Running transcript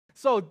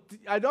So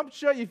I'm not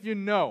sure if you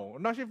know.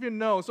 I'm not sure if you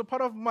know. So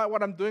part of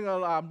what I'm doing,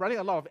 I'm writing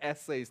a lot of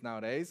essays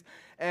nowadays,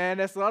 and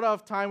there's a lot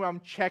of time where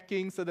I'm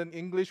checking certain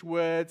English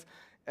words,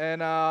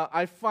 and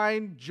I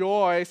find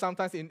joy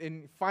sometimes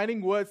in finding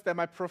words that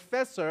my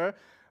professor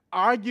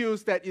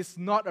argues that it's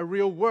not a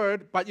real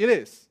word, but it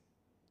is.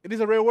 It is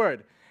a real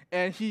word.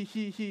 And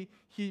he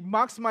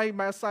marks my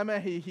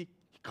assignment, he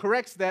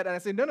corrects that, and I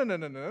say,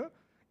 no.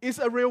 It's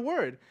a real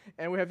word.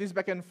 And we have this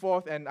back and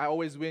forth, and I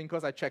always win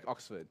because I check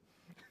Oxford.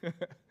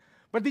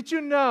 But did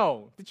you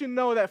know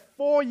that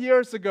 4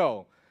 years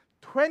ago,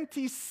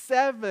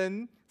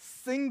 27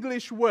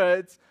 Singlish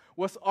words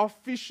was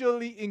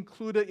officially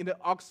included in the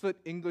Oxford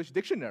English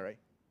Dictionary?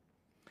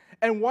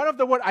 And one of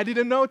the words I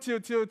didn't know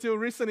till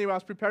recently when I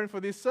was preparing for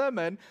this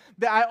sermon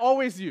that I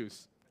always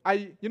use.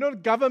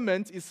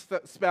 Government is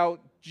spelled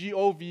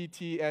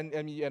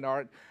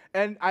Govtmenr,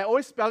 and I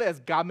always spell it as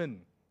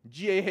gamen,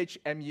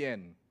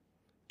 Gahmen.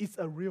 It's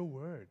a real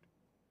word.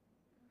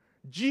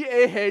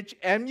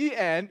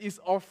 Gahmen is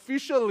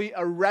officially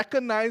a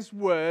recognized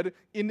word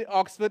in the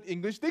Oxford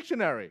English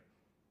Dictionary.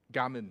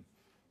 Gamen.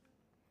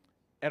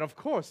 And of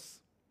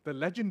course, the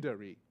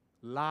legendary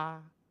la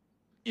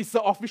is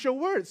the official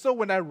word. So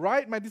when I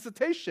write my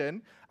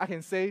dissertation, I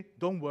can say,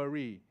 don't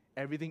worry,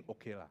 everything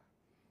okay lah.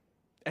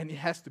 And it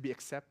has to be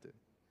accepted.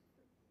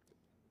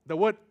 The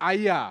word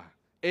ayah,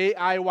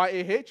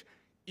 A-I-Y-A-H,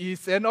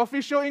 is an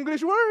official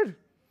English word.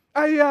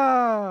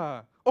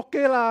 Ayah,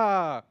 okay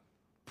lah.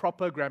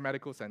 Proper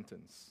grammatical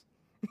sentence.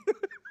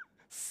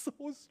 So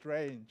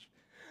strange.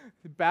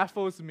 It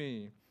baffles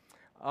me.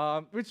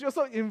 Which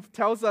also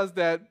tells us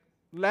that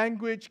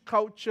language,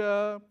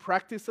 culture,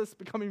 practices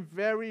becoming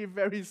very,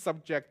 very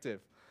subjective.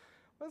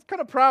 I was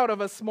kind of proud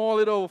of a small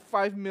little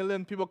 5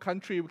 million people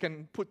country. We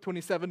can put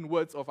 27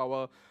 words of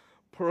our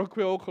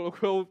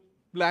colloquial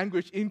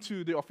language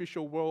into the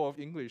official world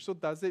of English. So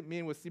does it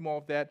mean we'll see more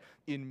of that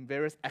in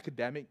various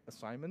academic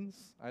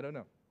assignments? I don't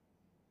know.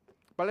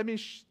 But let me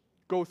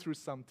go through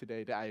some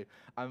today that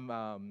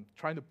I'm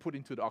trying to put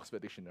into the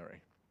Oxford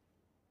Dictionary.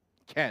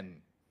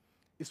 Can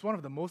is one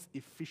of the most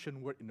efficient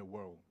words in the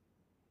world.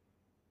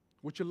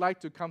 Would you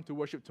like to come to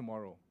worship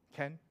tomorrow?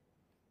 Can?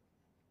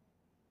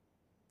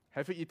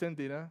 Have you eaten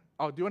dinner?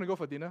 Oh, do you want to go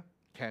for dinner?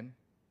 Can.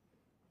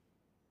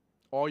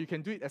 Or you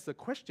can do it as a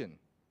question.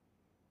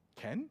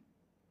 Can?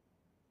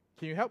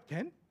 Can you help?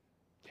 Can?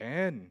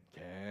 Can.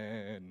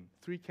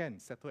 3 can,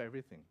 settle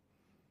everything.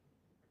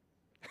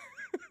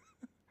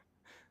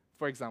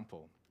 For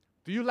example,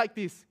 do you like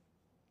this?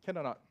 Can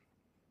or not?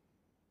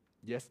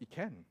 Yes, it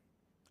can.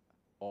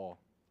 Or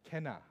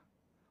canna.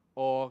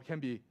 Or can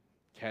be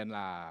can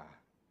lah.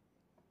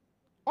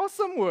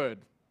 Awesome word,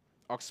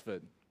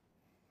 Oxford.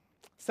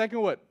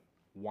 Second word,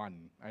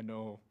 one. I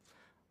know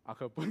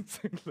Uncle Poon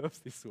Sing loves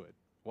this word.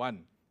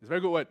 One. It's a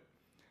very good word.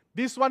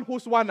 This one,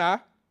 whose one, ah?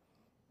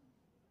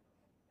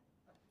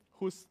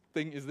 Whose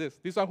thing is this?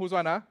 This one, whose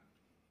one, ah?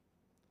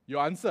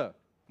 Your answer,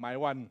 my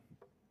one.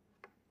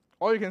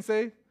 Or you can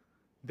say,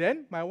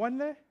 then, my one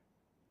there?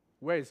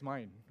 Where is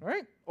mine,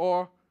 right?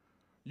 Or,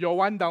 your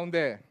one down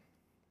there.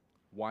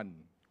 One.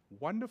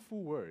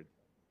 Wonderful word.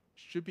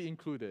 Should be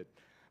included.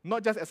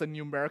 Not just as a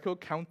numerical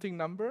counting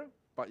number,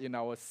 but in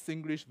our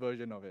Singlish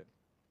version of it.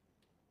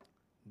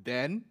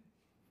 Then,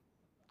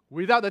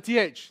 without the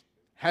TH,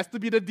 has to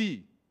be the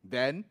D.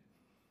 Then,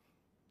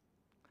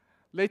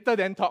 later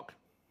then talk.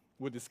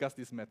 We'll discuss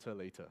this matter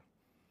later.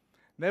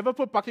 Never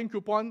put parking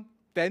coupon,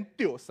 then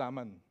tio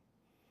saman.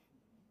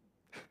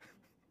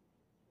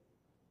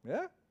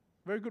 Yeah?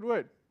 Very good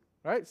word,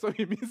 right? So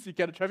it means you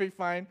get a traffic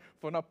fine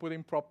for not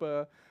putting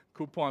proper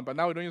coupon. But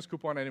now we don't use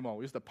coupon anymore.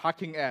 We use the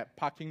parking app,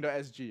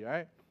 parking.sg,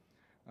 right?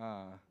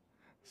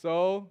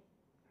 So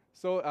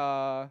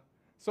the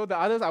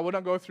others I will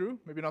not go through.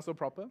 Maybe not so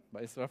proper,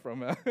 but it's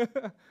from...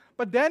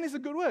 But then is a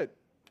good word.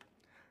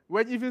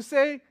 When if you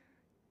say,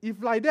 if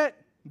like that,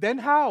 then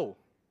how?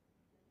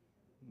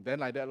 Then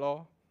like that,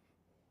 lor.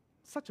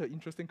 Such an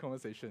interesting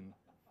conversation.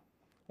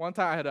 One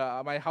time I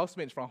had my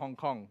housemates from Hong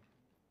Kong.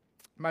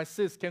 My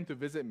sis came to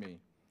visit me.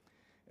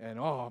 And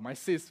my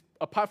sis,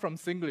 apart from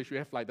Singlish, we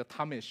have like the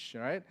Tamish,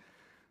 right?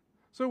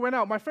 So we went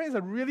out. My friend is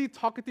a really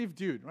talkative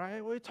dude,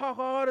 right? We talk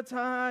all the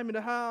time in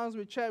the house.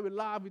 We chat, we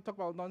laugh, we talk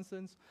about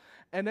nonsense.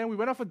 And then we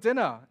went out for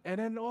dinner. And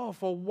then,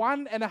 for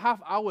 1.5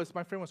 hours,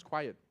 my friend was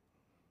quiet.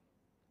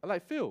 I'm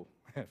like, Phil.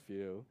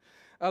 Phil.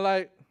 I'm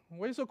like,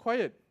 why are you so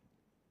quiet?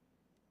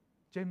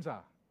 James,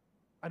 I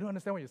don't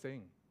understand what you're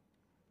saying.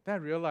 Then I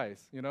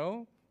realized,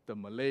 the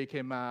Malay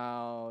came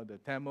out, the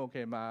Tamil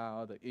came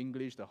out, the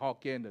English, the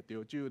Hokkien, the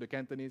Teochew, the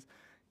Cantonese,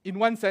 in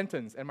one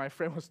sentence, and my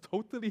friend was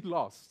totally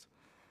lost.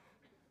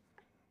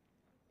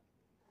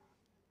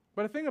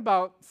 But the thing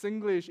about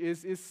Singlish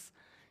is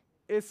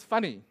it's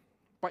funny,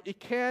 but it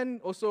can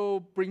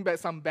also bring back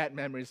some bad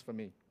memories for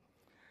me.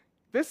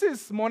 This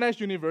is Monash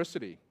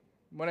University.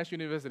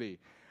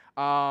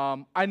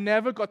 I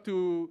never got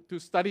to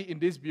study in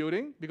this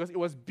building because it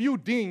was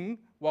building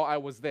while I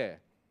was there.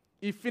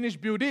 It finished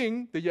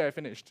building the year I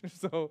finished.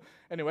 So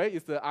anyway,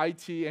 it's the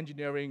IT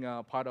engineering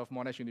part of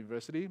Monash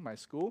University, my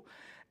school.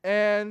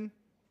 And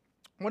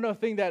one of the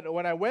things that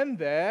when I went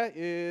there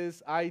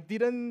is I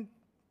didn't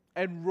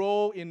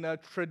enroll in a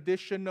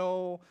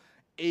traditional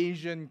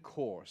Asian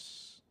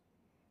course.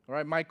 All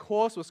right, my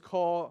course was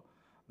called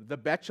the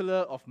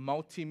Bachelor of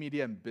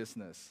Multimedia and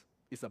Business.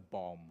 It's a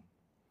bomb.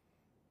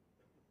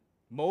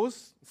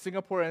 Most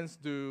Singaporeans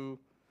do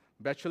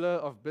Bachelor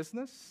of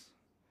Business,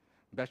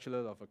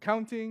 Bachelor of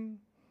Accounting,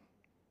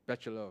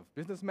 Bachelor of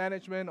Business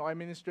Management or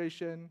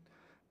Administration,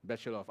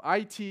 Bachelor of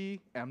IT, and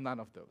I'm none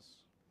of those.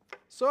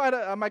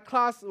 So my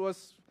class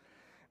was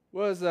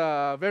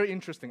very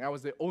interesting. I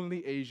was the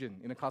only Asian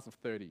in a class of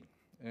 30,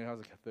 and I was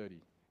like 30.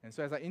 And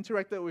so as I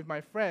interacted with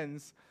my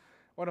friends,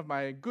 one of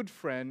my good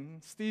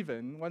friends,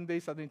 Stephen, one day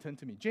suddenly turned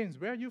to me, James,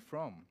 where are you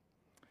from?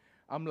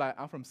 I'm like,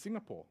 I'm from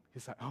Singapore.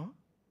 He's like, huh?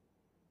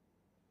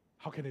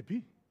 How can it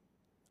be?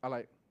 I'm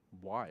like,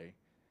 why?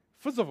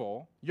 First of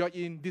all, you're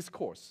in this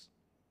course.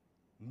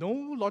 No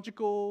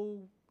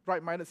logical,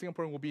 right-minded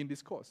Singaporean will be in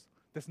this course.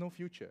 There's no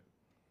future.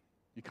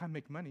 You can't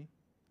make money.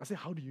 I said,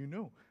 how do you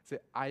know? I said,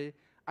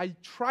 I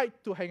tried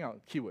to hang out,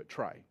 keyword,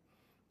 try.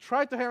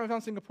 Tried to hang out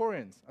with some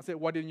Singaporeans. I said,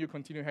 why didn't you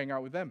continue hanging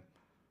out with them?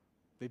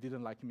 They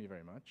didn't like me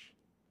very much.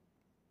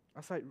 I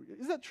was like,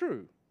 is that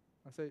true?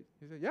 He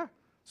said, yeah.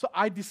 So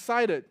I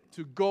decided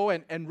to go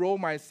and enroll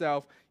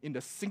myself in the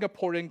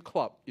Singaporean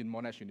club in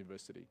Monash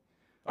University.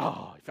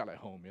 Oh, it felt like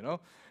home, you know.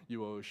 You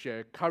will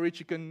share curry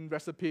chicken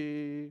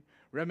recipe,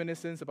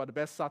 reminiscence about the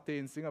best satay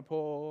in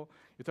Singapore.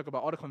 You talk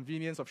about all the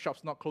convenience of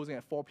shops not closing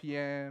at 4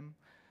 p.m.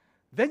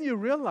 Then you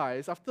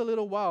realize after a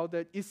little while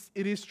that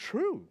it is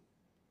true.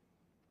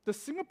 The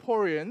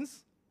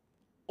Singaporeans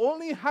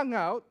only hung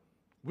out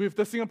with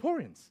the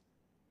Singaporeans.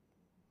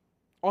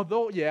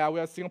 Although, yeah,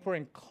 we're a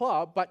Singaporean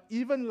club, but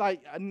even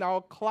like in our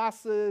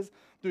classes,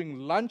 during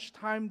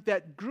lunchtime,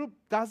 that group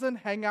doesn't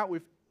hang out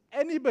with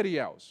anybody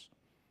else.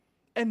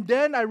 And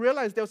then I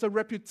realized there was a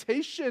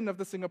reputation of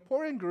the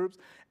Singaporean groups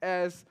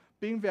as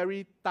being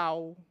very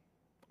tao.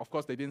 Of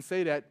course, they didn't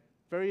say that.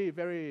 Very,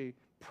 very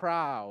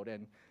proud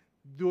and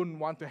don't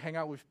want to hang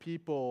out with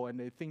people, and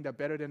they think they're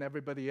better than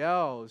everybody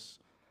else.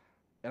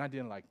 And I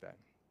didn't like that.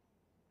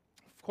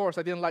 Of course,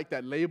 I didn't like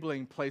that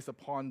labeling placed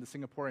upon the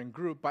Singaporean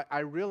group, but I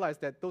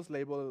realized that those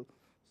labels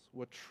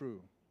were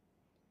true.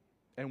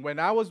 And when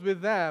I was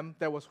with them,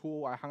 that was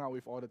who I hung out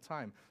with all the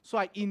time. So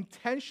I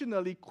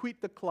intentionally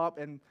quit the club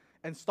and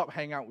stopped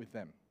hanging out with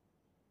them.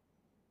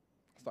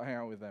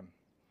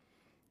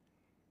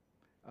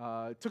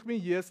 It took me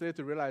years later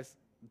to realize,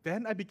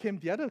 then I became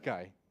the other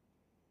guy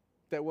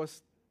that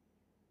was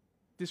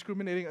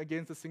discriminating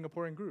against the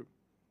Singaporean group.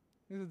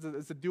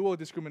 It's a dual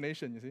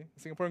discrimination, you see.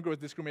 The Singaporean group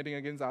is discriminating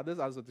against others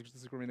are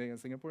discriminating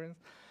against Singaporeans.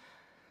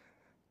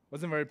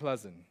 Wasn't very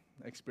pleasant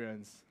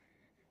experience.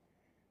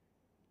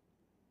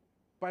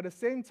 But at the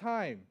same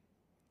time,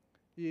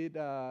 it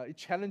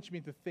challenged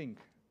me to think,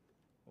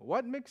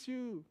 what makes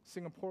you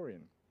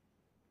Singaporean?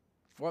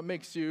 What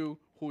makes you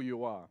who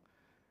you are?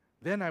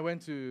 Then I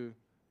went to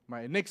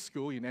my next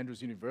school in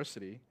Andrews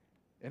University,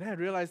 and I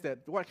realized that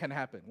what can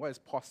happen, what is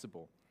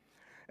possible.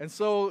 And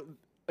so,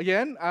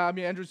 again, I'm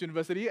in Andrews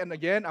University, and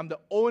again, I'm the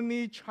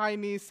only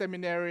Chinese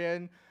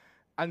seminarian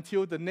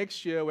until the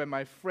next year when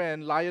my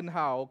friend Lion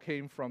Hao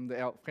came from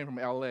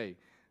LA.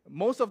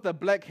 Most of the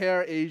black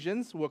hair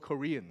Asians were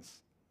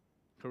Koreans.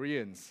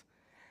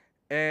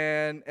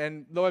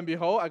 And lo and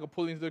behold, I got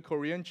pulled into the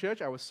Korean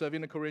church. I was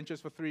serving the Korean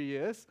church for 3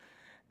 years.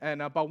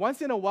 And but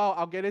once in a while,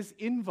 I'll get this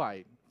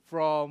invite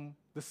from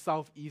the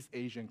Southeast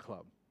Asian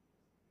Club.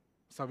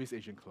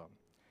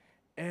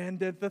 And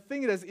the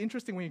thing that's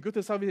interesting when you go to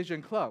the Southeast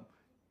Asian Club,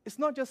 it's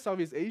not just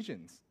Southeast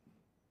Asians.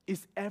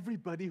 It's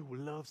everybody who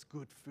loves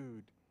good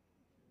food.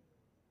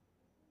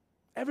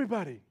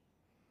 Everybody.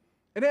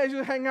 And then as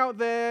you hang out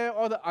there,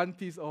 all the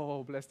aunties,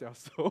 oh, bless their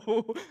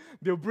soul,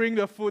 they'll bring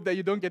the food that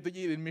you don't get to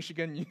eat in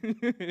Michigan,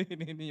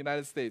 in the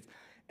United States.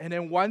 And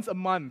then once a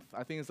month,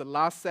 I think it's the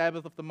last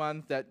Sabbath of the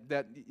month,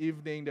 that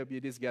evening there'll be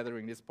this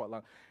gathering, this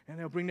potluck. And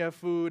they'll bring their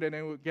food and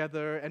then we'll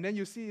gather. And then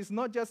you see it's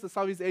not just the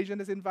Southeast Asian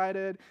that's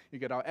invited. You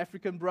get our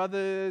African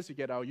brothers, you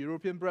get our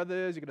European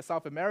brothers, you get the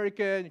South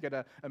American, you get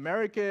the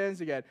Americans,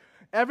 you get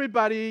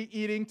everybody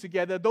eating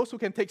together. Those who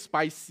can take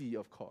spicy,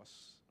 of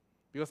course.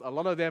 Because a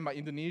lot of them are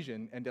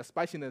Indonesian and their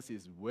spiciness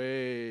is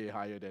way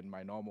higher than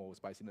my normal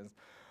spiciness.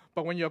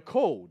 But when you're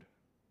cold,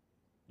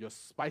 your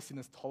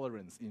spiciness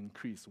tolerance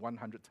increased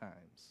 100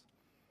 times.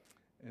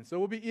 And so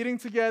we'll be eating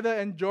together,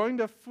 enjoying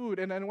the food.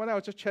 And then when I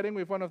was just chatting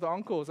with one of the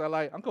uncles, I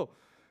like, Uncle,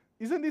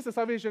 isn't this a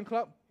South Asian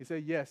club? He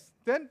said, yes.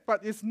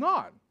 But it's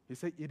not. He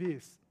said, it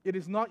is. It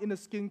is not in the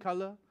skin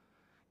color.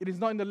 It is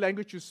not in the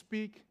language you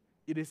speak.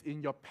 It is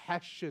in your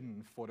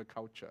passion for the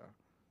culture.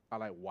 I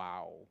like,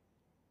 wow.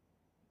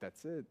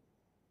 That's it.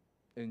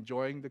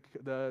 Enjoying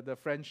the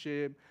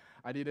friendship.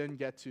 I didn't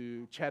get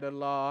to chat a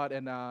lot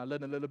and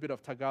learn a little bit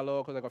of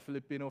Tagalog because I got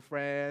Filipino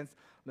friends,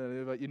 a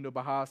little bit of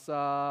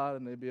Indo-Bahasa,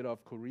 and a bit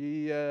of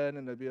Korean,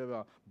 and a bit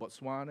of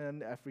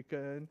Botswanan,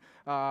 African.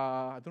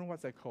 I don't know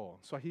what's that called.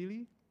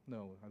 Swahili?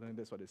 No, I don't think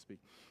that's what they speak.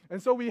 And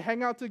so we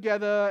hang out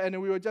together,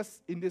 and we were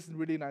just in this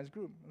really nice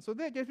group. And so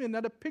that gave me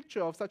another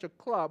picture of such a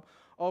club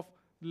of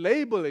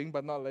labeling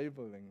but not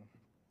labeling.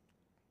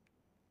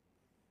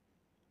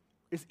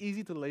 It's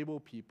easy to label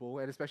people,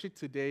 and especially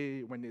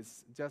today when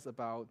it's just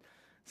about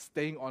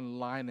staying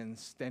online and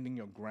standing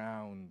your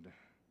ground.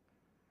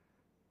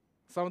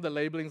 Some of the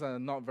labelings are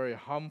not very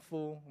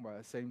harmful, but at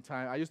the same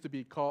time, I used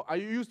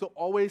to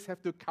always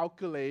have to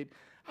calculate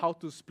how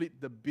to split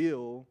the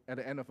bill at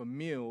the end of a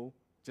meal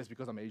just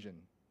because I'm Asian.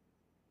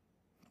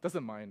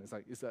 Doesn't mind.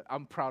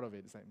 I'm proud of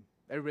it. It's like,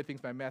 everybody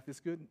thinks my math is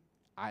good.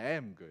 I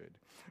am good,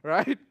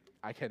 right?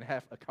 I can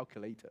have a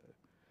calculator,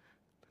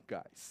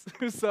 guys.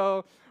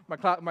 So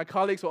my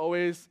colleagues were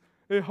always,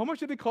 hey, how much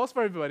did it cost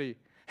for everybody?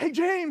 Hey,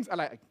 James! I'm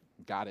like,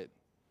 got it.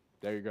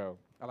 There you go.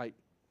 I'm like,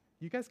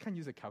 you guys can't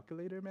use a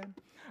calculator, man?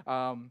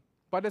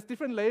 But there's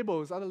different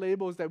labels, other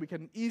labels that we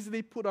can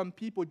easily put on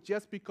people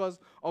just because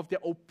of their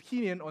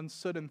opinion on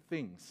certain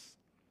things.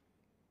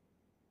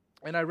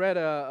 And I read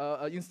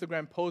an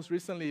Instagram post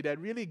recently that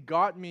really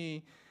got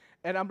me,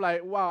 and I'm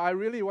like, wow, I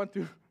really want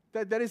to,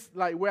 that is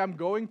like where I'm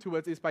going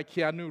towards is by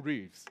Keanu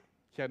Reeves.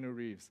 Keanu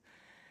Reeves.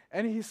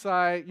 And he's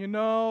like,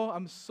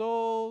 I'm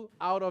so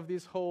out of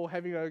this whole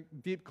having a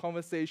deep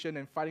conversation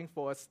and fighting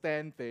for a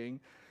stand thing.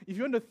 If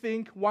you want to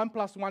think 1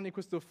 + 1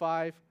 =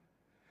 5,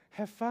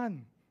 have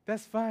fun.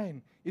 That's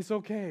fine. It's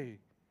okay.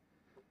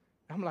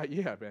 I'm like,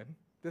 yeah, man.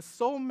 There's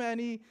so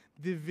many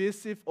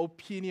divisive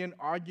opinion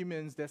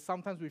arguments that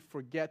sometimes we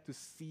forget to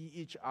see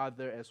each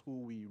other as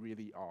who we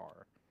really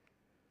are.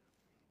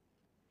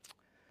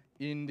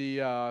 In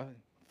the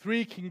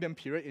Three Kingdom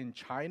period in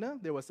China,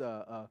 there was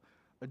a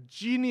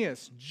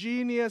genius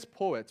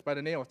poet by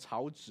the name of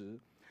Cao Zhi.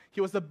 He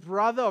was the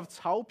brother of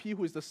Cao Pi,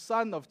 who is the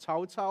son of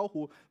Cao Cao,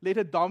 who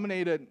later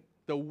dominated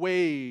the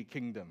Wei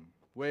Kingdom,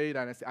 Wei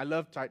Dynasty. I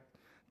love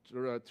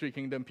Three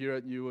Kingdom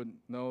period. You would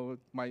know,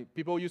 my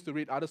people used to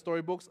read other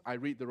storybooks. I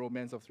read the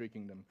Romance of Three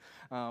Kingdom.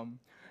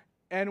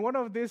 And one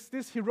of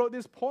he wrote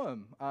this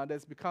poem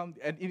that's become,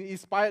 and it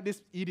inspired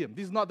this idiom.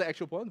 This is not the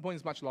actual poem. The poem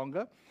is much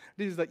longer.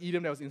 This is the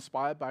idiom that was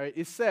inspired by it.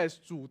 It says,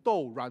 煮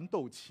豆燃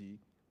豆萁，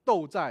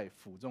豆在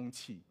釜中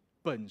泣，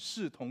本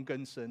是同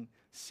根生，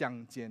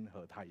相煎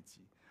何太急.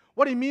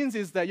 What it means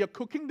is that you're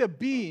cooking the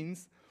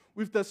beans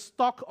with the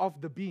stalk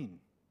of the bean.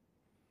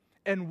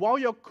 And while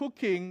you're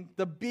cooking,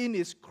 the bean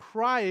is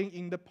crying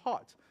in the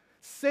pot,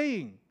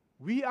 saying,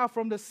 we are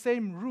from the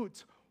same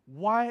root.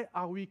 Why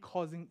are we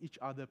causing each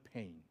other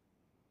pain?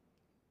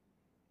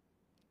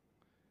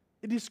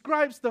 It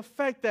describes the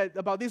fact that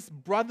about this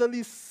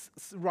brotherly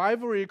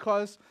rivalry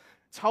because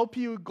Cao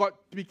Pi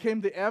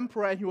became the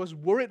emperor and he was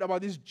worried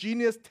about this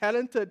genius,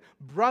 talented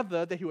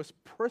brother that he was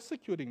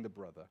persecuting the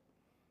brother.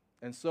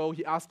 And so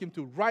he asked him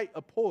to write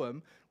a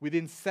poem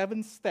within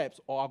 7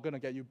 steps or I'm going to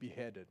get you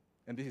beheaded.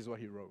 And this is what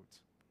he wrote.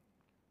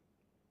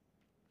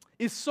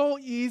 It's so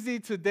easy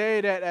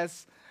today that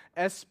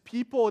as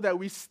people that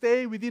we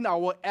stay within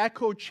our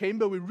echo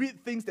chamber, we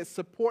read things that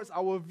supports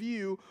our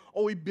view,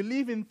 or we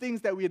believe in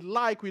things that we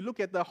like, we look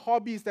at the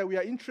hobbies that we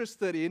are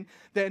interested in,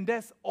 then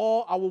that's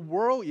all our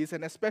world is.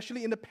 And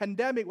especially in the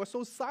pandemic, we're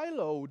so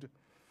siloed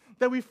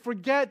that we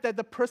forget that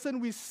the person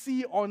we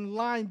see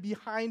online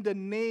behind the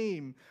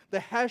name, the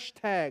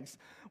hashtags,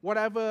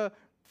 whatever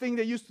thing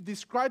they use to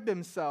describe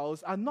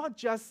themselves are not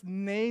just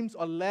names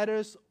or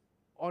letters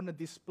on a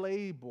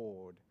display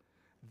board.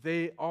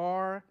 They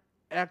are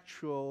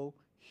actual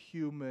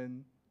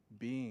human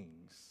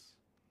beings.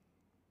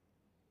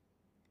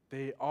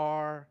 They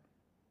are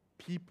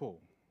people.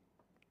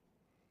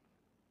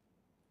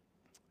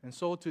 And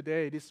so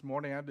today, this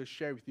morning, I have to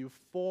share with you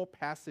 4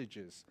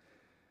 passages.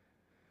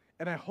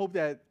 And I hope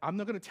that I'm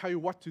not going to tell you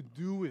what to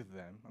do with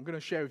them. I'm going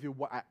to share with you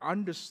what I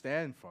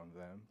understand from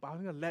them. But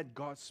I'm going to let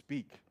God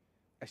speak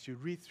as you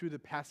read through the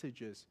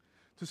passages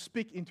to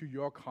speak into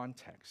your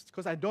context.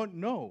 Because I don't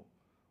know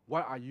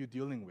what are you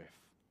dealing with.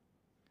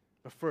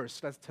 But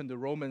first, let's turn to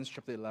Romans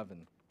chapter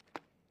 11.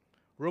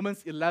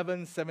 Romans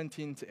 11,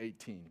 17 to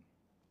 18.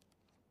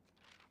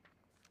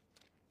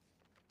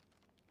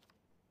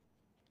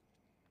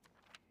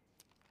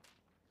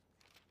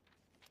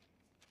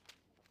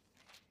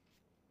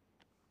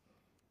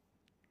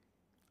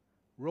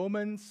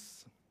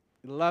 Romans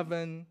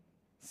 11,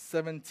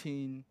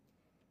 17,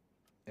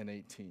 and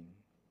 18.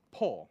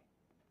 Paul,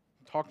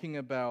 talking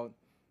about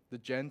the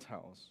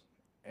Gentiles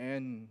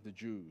and the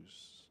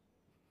Jews.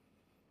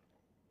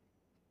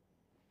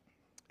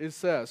 It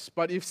says,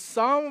 but if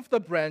some of the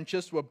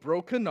branches were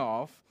broken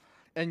off,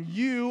 and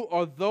you,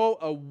 although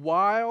a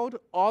wild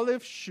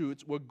olive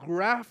shoot, were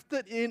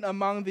grafted in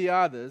among the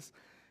others,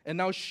 and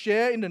now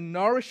share in the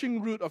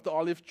nourishing root of the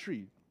olive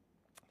tree.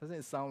 Doesn't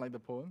it sound like the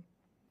poem?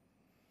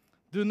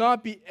 Do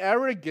not be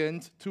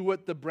arrogant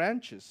toward the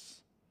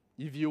branches.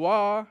 If you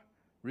are,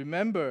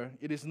 remember,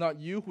 it is not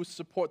you who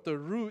support the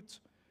root,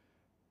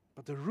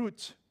 but the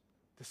root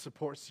that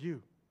supports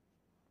you.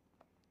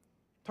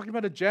 Talking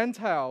about the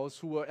Gentiles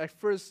who were at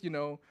first,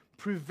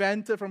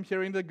 prevented from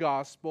hearing the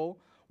gospel,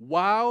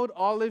 wild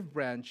olive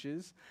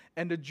branches,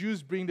 and the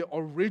Jews bring the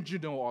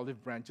original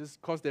olive branches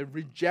because they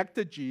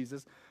rejected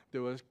Jesus. They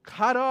were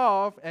cut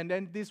off, and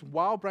then this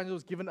wild branch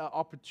was given an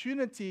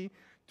opportunity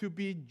to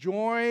be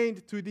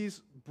joined to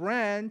these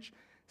branch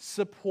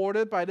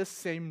supported by the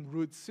same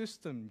root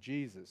system,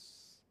 Jesus.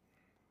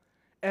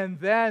 And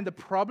then the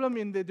problem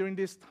during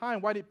this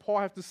time, why did Paul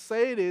have to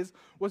say this,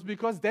 was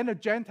because then the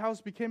Gentiles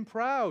became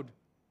proud.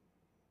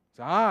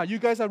 So, you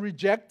guys are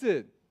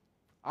rejected.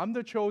 I'm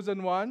the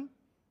chosen one.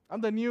 I'm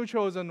the new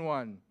chosen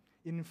one.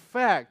 In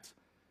fact,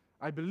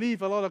 I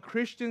believe a lot of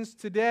Christians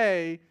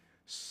today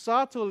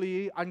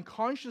subtly,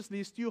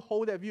 unconsciously still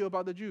hold that view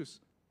about the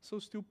Jews. So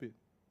stupid.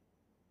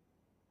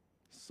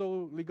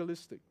 So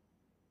legalistic.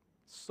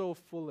 So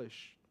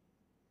foolish.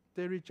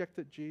 They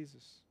rejected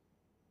Jesus.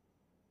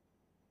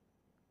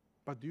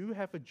 But do you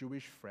have a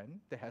Jewish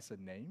friend that has a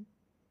name?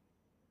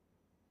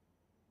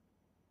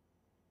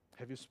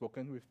 Have you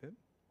spoken with him?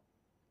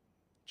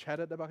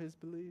 Chatted about his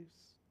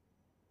beliefs?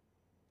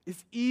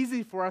 It's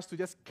easy for us to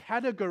just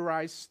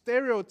categorize,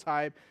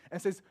 stereotype,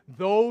 and say,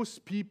 those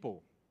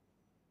people,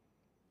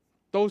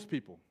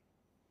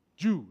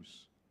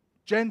 Jews,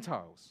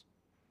 Gentiles.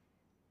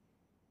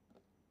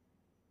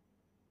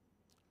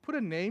 Put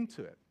a name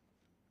to it.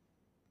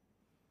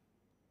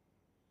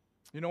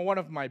 You know, one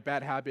of my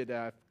bad habits that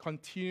I'm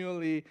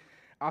continually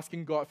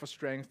asking God for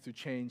strength to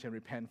change and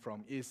repent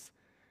from is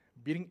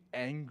being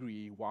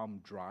angry while I'm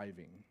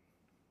driving.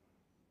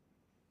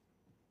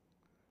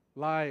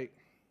 Like,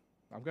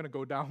 I'm going to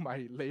go down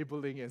my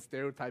labeling and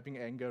stereotyping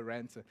anger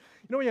rant. You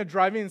know, when you're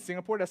driving in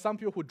Singapore, there's some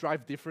people who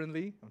drive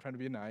differently. I'm trying to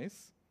be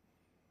nice.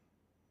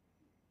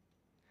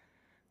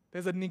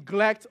 There's a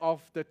neglect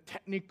of the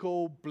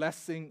technical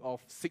blessing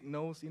of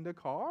signals in the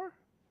car.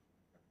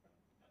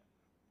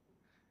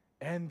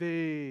 And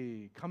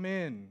they come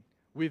in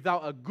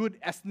without a good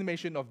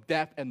estimation of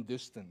depth and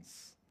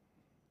distance.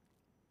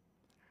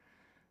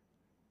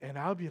 And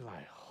I'll be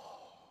like,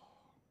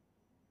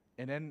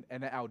 And then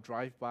I'll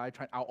drive by.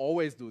 I'll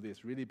always do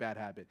this, really bad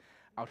habit.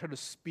 I'll try to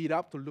speed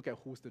up to look at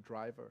who's the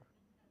driver.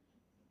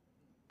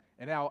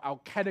 And then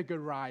I'll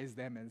categorize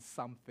them as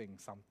something,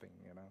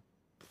 you know.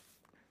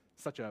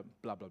 Such a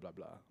blah, blah, blah,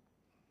 blah.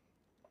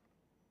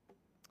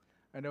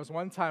 And there was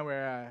one time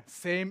where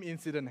same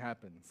incident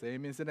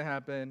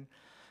happened.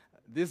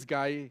 This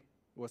guy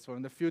was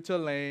from the filter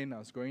lane. I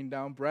was going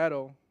down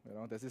Brattle. You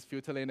know, there's this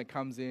filter lane that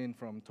comes in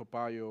from Toa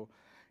Payoh.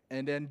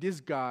 And then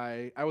this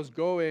guy, I was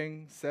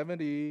going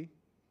 70,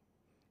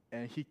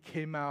 and he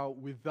came out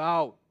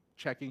without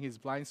checking his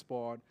blind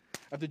spot. I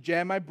had to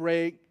jam my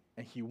brake,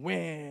 and he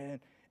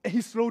went, and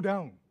he slowed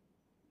down.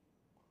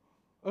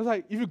 I was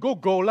like, if you go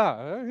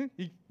lah,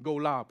 go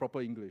lah,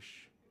 proper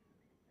English.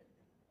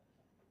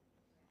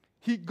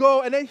 He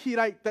go, and then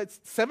that's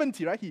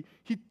 70, right?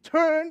 He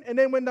turned, and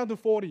then went down to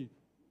 40.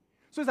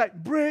 So it's like,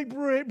 brake.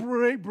 I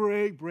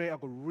got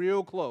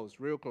real close.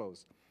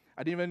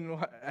 I didn't even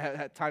know I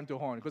had time to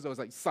horn because it was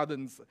like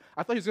sudden.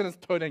 I thought he was going to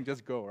turn and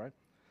just go, right?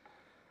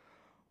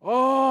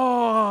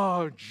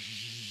 Oh,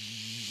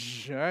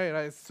 right?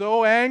 I was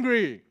so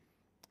angry.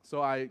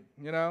 So I,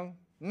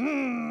 all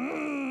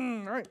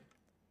right.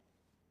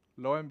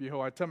 Lo and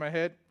behold, I turn my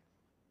head.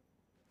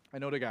 I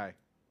know the guy.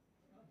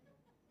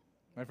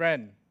 My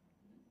friend.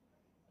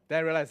 Then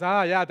I realized,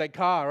 yeah, that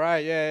car,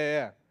 right?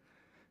 Yeah.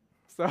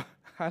 So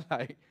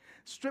I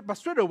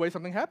straight away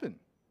something happened.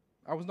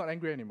 I was not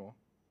angry anymore.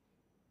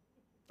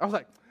 I was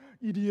like,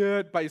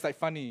 idiot, but it's like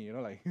funny,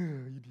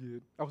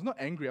 idiot. I was not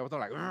angry. I was not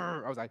like,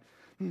 I was like,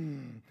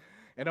 And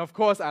of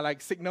course, I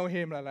signal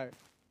him.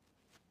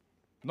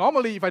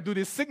 Normally, if I do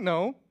this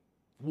signal,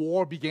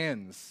 war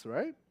begins,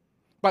 right?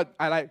 But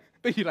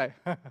he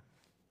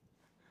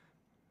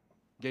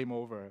game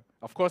over.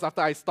 Of course,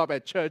 after I stopped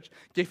at church,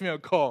 gave me a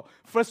call.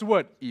 First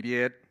word,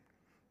 idiot.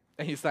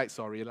 And he's like,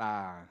 sorry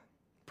lah.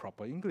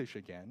 Proper English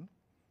again.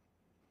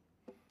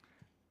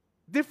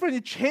 Different,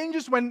 it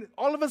changes when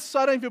all of a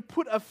sudden, if you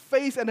put a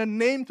face and a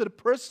name to the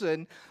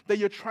person that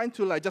you're trying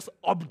to just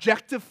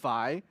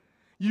objectify,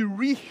 you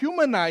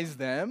rehumanize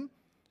them,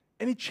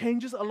 and it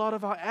changes a lot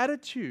of our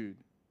attitude.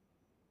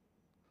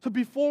 So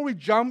before we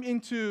jump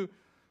into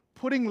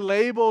putting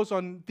labels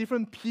on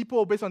different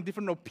people based on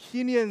different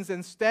opinions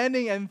and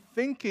standing and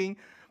thinking,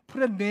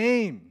 put a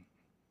name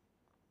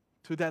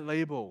to that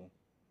label.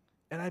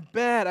 And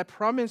I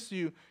promise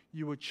you,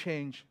 you will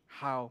change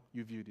how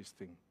you view this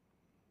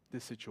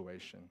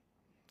situation.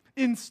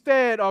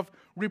 Instead of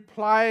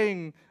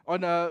replying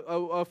on a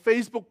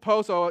Facebook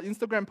post or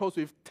Instagram post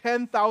with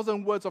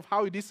 10,000 words of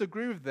how you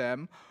disagree with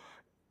them,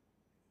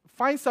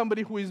 find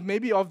somebody who is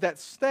maybe of that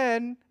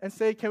stand and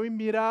say, can we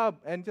meet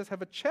up and just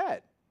have a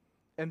chat?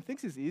 And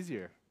things is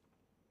easier.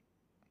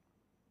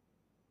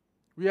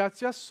 We are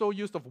just so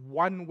used of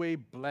one-way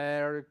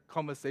blare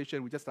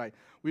conversation.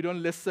 We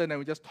don't listen and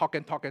we just talk.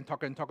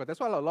 That's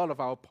what a lot of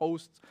our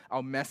posts,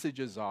 our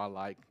messages are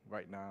like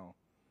right now.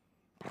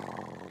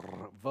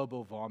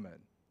 Verbal vomit.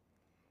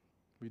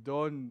 We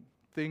don't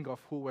think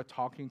of who we're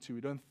talking to.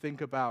 We don't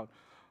think about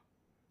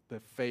the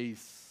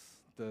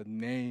face, the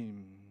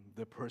name,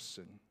 the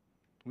person.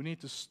 We need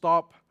to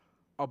stop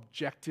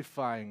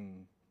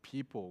objectifying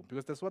people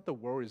because that's what the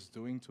world is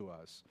doing to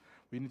us.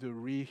 We need to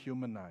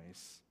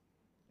rehumanize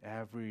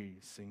every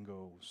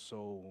single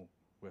soul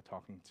we're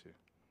talking to.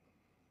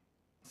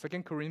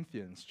 2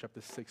 Corinthians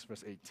chapter 6,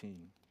 verse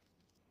 18.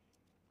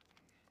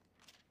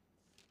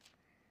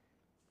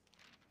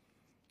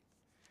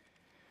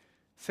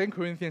 2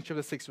 Corinthians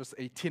chapter 6, verse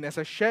 18. As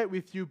I shared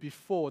with you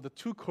before, the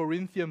 2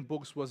 Corinthian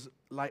books was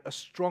like a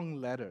strong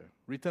letter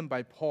written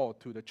by Paul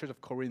to the church of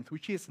Corinth,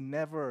 which he has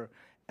never,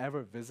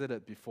 ever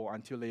visited before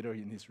until later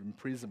in his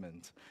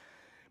imprisonment.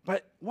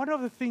 But one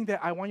of the things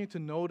that I want you to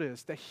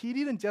notice, that he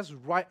didn't just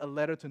write a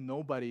letter to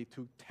nobody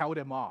to tell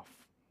them off.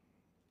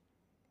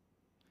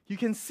 You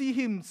can see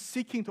him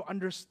seeking to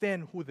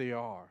understand who they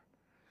are.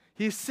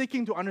 He's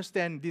seeking to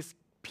understand these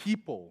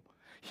people.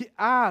 He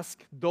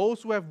asked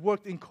those who have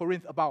worked in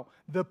Corinth about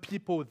the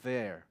people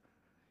there.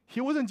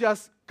 He wasn't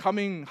just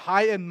coming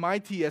high and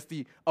mighty as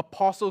the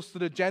apostles to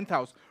the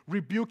Gentiles,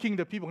 rebuking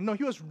the people. No,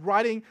 he was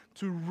writing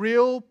to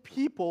real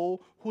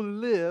people who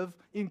live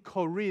in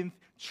Corinth,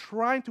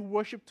 trying to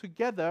worship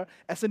together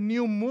as a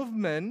new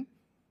movement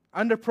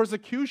under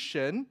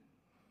persecution,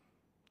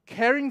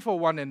 caring for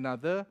one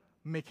another,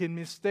 making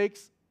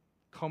mistakes,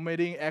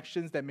 committing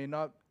actions that may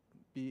not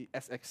be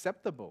as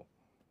acceptable.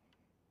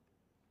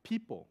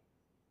 People.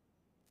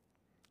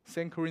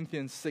 2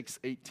 Corinthians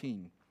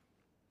 6:18.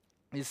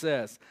 It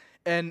says,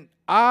 "And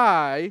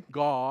I,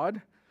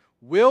 God,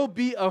 will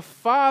be a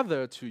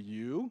father to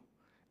you,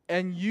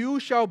 and you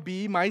shall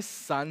be my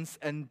sons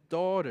and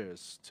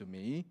daughters to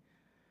me,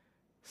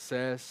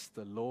 says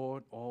the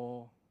Lord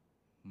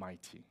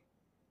Almighty."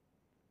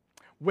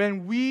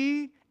 When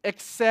we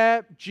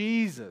accept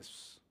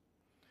Jesus,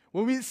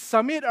 when we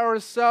submit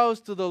ourselves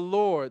to the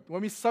Lord,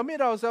 when we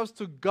submit ourselves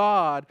to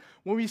God,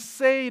 when we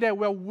say that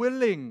we're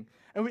willing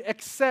and we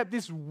accept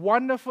this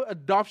wonderful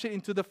adoption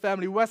into the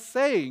family, we're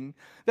saying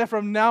that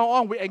from now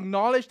on we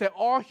acknowledge that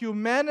all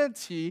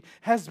humanity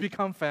has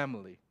become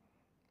family.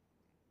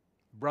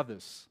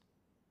 Brothers,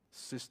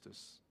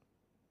 sisters.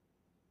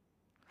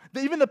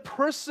 That even the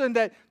person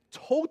that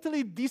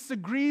totally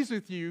disagrees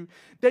with you,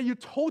 that you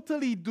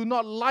totally do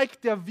not like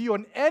their view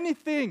on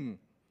anything,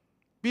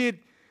 be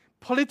it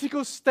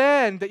political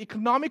stand, the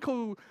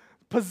economical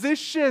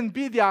position,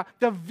 be it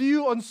their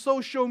view on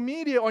social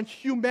media, on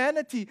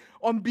humanity,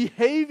 on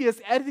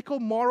behaviors, ethical,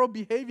 moral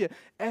behavior,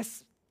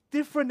 as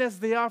different as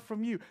they are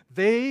from you,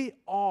 they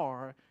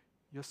are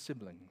your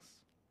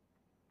siblings.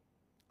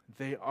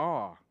 They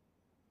are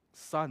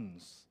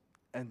sons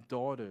and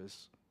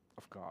daughters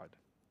of God.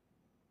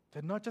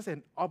 They're not just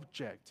an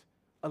object,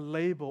 a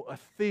label, a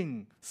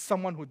thing,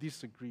 someone who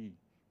disagrees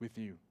with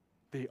you.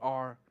 They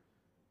are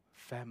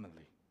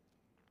family.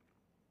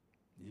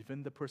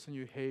 Even the person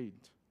you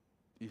hate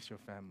is your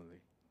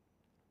family.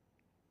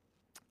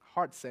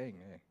 Hard saying,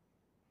 eh?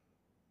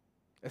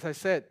 As I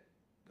said,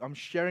 I'm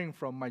sharing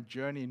from my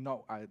journey,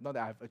 not that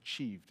I've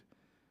achieved,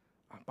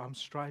 but I'm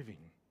striving.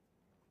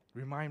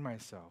 Remind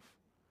myself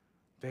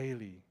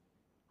daily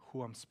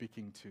who I'm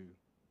speaking to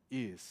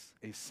is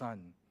a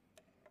son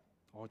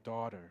or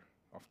daughter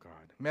of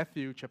God.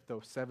 Matthew chapter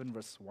 7,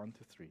 verse 1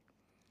 to 3.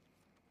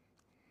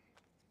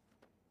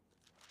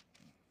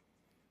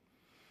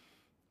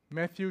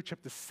 Matthew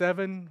chapter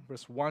 7,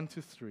 verse 1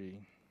 to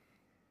 3.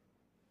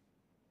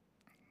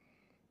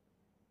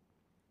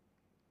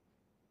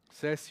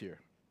 Says here,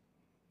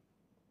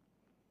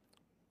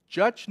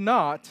 "Judge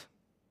not,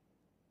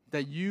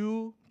 that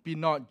you be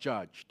not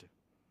judged.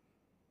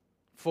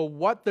 For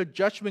what the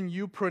judgment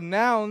you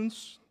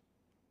pronounce,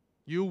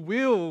 you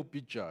will be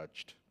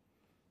judged.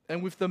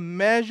 And with the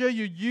measure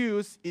you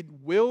use, it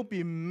will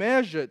be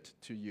measured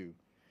to you."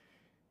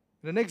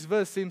 The next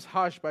verse seems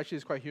harsh, but actually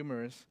it's quite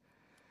humorous.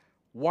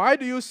 "Why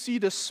do you see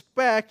the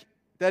speck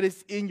that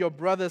is in your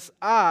brother's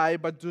eye,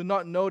 but do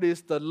not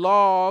notice the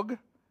log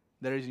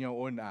that is in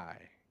your own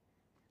eye?"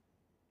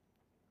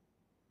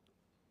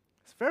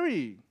 It's a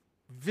very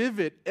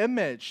vivid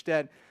image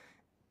that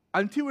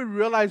until we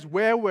realize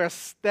where we're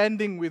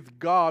standing with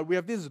God, we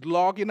have this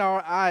log in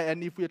our eye,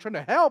 and if we're trying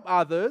to help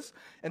others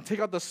and take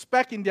out the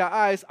speck in their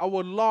eyes,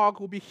 our log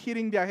will be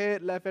hitting their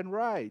head left and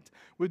right.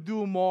 We'll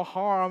do more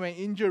harm and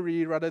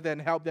injury rather than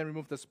help them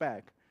remove the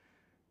speck.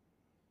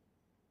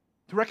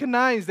 To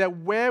recognize that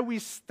where we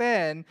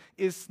stand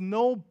is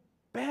no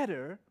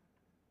better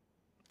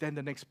than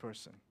the next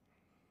person.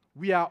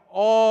 We are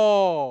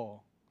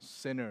all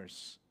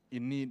sinners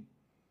in need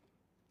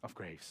of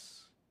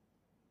grace.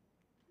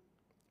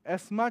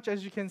 As much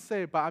as you can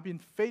say, "But I've been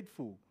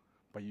faithful,"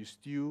 but you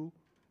still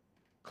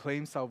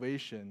claim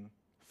salvation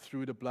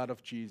through the blood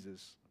of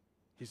Jesus,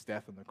 His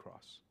death on the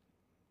cross.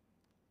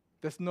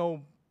 There's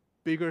no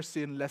bigger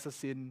sin, lesser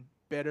sin,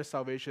 better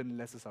salvation,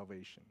 lesser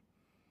salvation.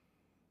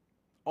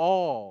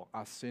 All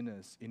are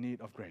sinners in need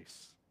of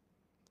grace.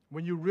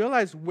 When you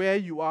realize where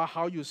you are,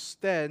 how you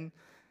stand,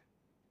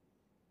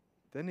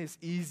 then it's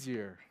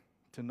easier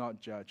to not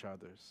judge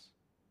others.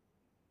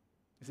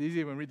 It's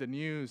easy when you read the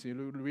news, you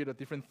read the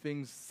different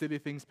things, silly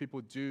things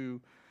people do,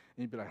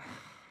 and you'd be like,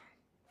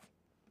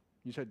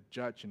 you should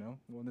judge, you know.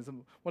 One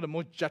of the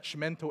most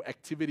judgmental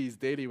activities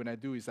daily when I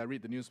do is I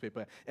read the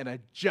newspaper and I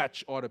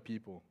judge other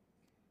people.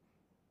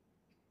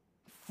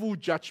 Full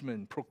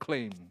judgment,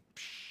 proclaim.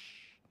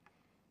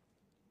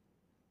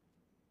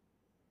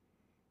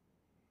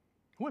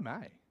 Who am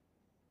I?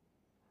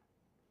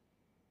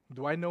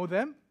 Do I know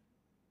them?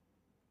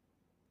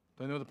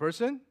 Do I know the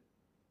person?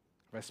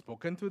 Have I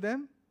spoken to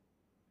them?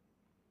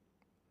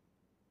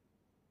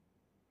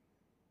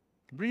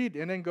 Read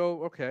and then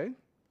go, okay,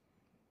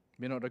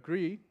 may not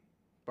agree,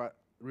 but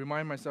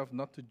remind myself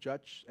not to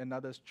judge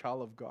another's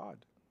child of God.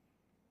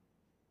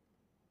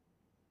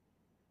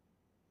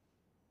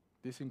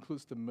 This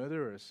includes the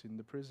murderers in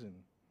the prison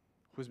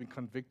who's been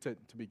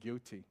convicted to be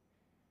guilty.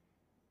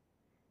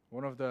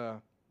 One of the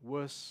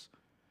worst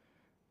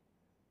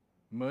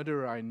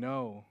murderer I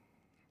know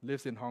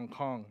lives in Hong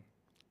Kong,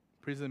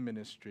 prison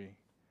ministry.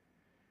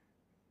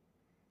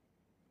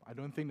 I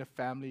don't think the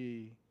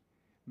family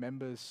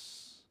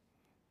members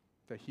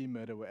that he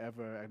murdered will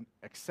ever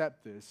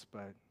accept this,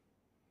 but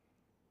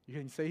you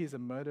can say he's a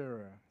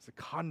murderer, he's a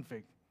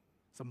convict,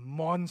 he's a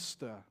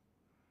monster.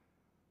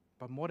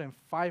 But more than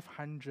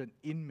 500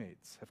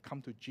 inmates have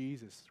come to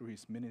Jesus through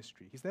his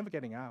ministry. He's never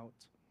getting out,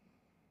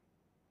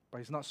 but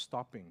he's not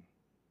stopping.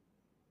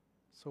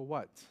 So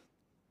what?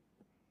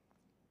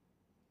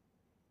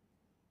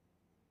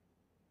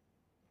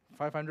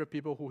 500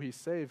 people who he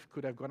saved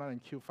could have gone out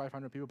and killed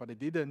 500 people, but they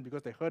didn't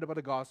because they heard about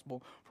the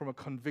gospel from a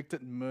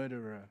convicted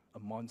murderer, a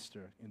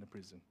monster in the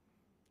prison.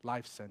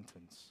 Life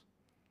sentence.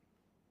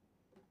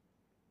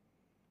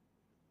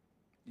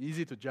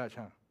 Easy to judge,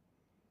 huh?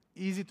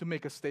 Easy to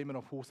make a statement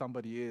of who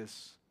somebody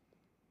is.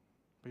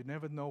 But you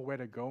never know where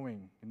they're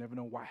going. You never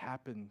know what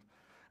happened.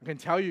 I can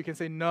tell you, you can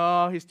say,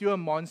 no, he's still a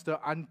monster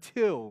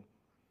until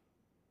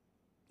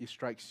he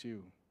strikes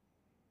you.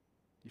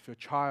 If your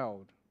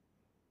child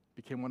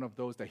became one of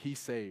those that he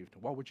saved,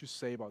 what would you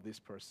say about this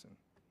person?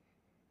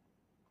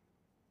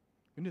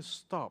 We need to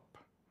stop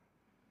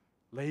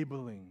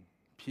labeling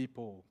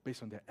people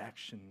based on their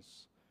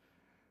actions,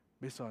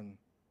 based on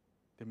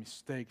their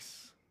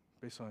mistakes,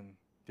 based on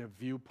their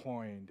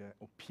viewpoint, their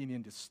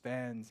opinion, their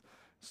stance.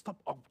 Stop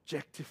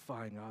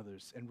objectifying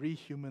others and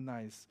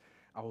rehumanize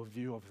our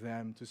view of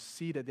them to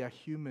see that they're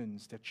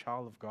humans, they're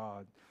child of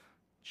God,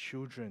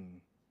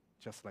 children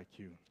just like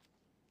you.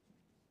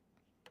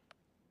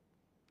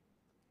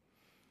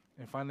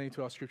 And finally,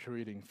 to our scripture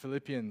reading,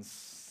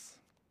 Philippians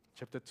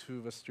chapter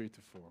 2, verse 3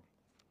 to 4.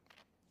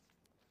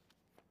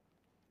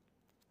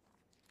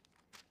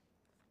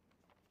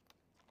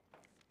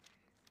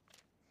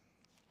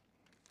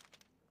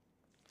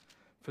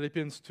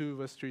 Philippians 2,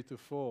 verse 3 to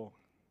 4.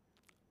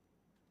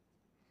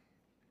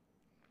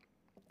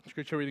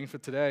 Scripture reading for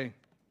today.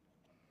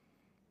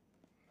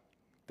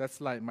 That's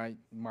like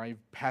my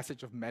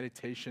passage of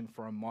meditation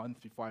for a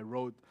month before I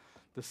wrote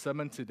the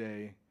sermon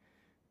today.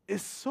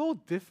 It's so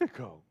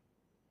difficult.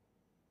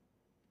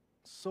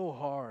 So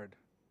hard.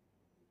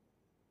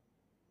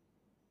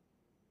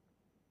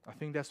 I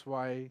think that's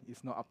why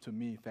it's not up to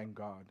me, thank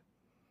God.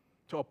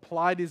 To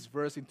apply this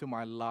verse into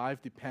my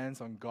life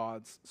depends on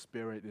God's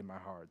Spirit in my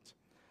heart.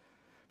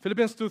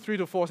 Philippians 2, 3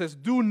 to 4 says,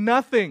 do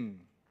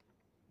nothing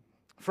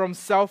from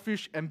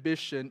selfish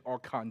ambition or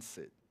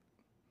conceit.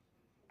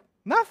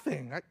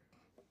 Nothing. I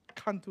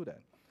can't do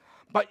that.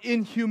 But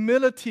in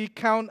humility,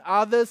 count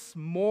others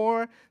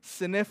more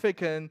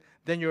significant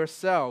than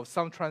yourself.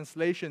 Some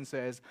translation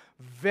says,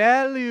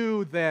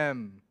 value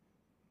them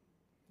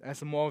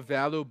as more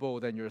valuable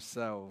than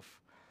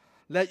yourself.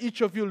 Let each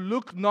of you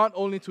look not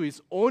only to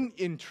his own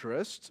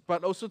interests,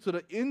 but also to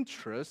the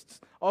interests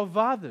of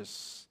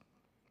others.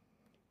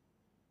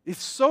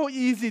 It's so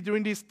easy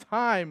during this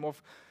time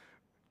of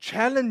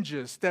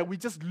challenges that we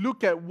just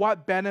look at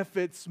what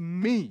benefits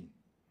me,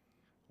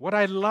 what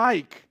I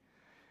like.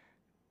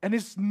 And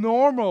it's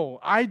normal.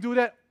 I do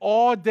that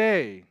all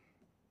day.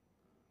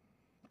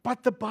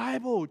 But the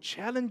Bible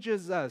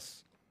challenges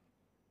us.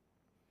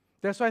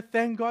 That's why,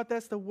 thank God,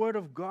 that's the Word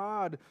of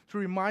God to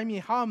remind me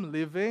how I'm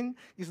living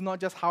is not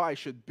just how I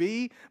should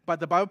be, but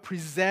the Bible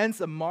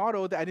presents a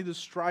model that I need to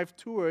strive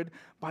toward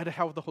by the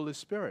help of the Holy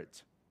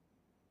Spirit.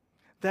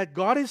 That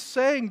God is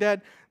saying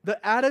that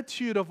the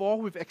attitude of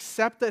all who've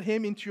accepted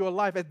Him into your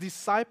life as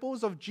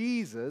disciples of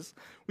Jesus,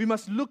 we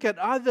must look at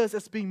others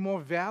as being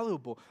more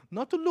valuable.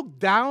 Not to look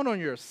down on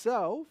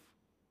yourself,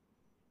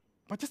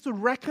 but just to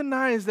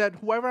recognize that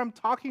whoever I'm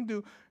talking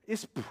to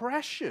is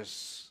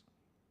precious,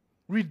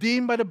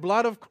 redeemed by the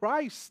blood of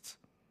Christ.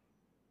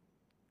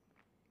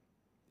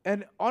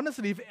 And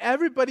honestly, if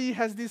everybody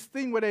has this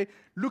thing where they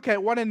look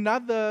at one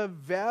another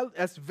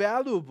as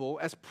valuable,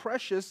 as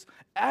precious,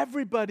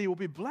 everybody will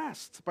be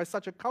blessed by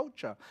such a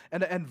culture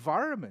and an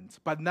environment.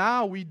 But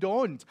now we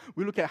don't.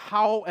 We look at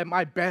how am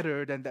I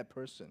better than that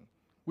person.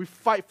 We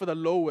fight for the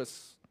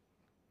lowest.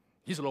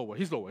 He's lower,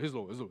 he's lower, he's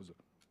lower, he's lower.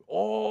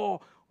 Oh,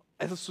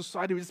 as a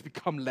society, we just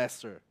become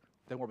lesser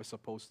than what we're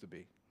supposed to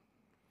be.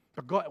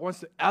 But God wants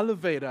to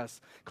elevate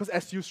us. Because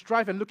as you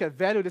strive and look at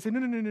value, they say,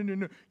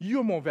 no,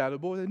 you're more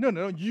valuable.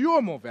 No,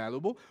 you're more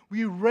valuable.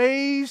 We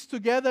raise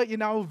together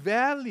in our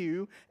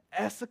value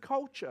as a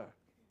culture,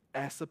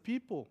 as a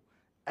people,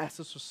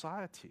 as a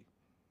society.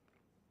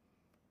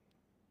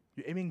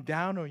 You're aiming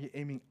down or you're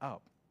aiming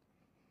up.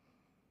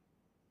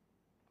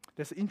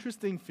 There's an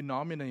interesting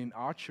phenomenon in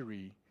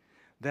archery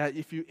that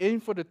if you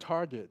aim for the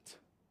target,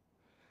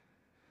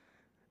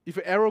 if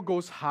your arrow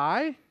goes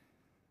high,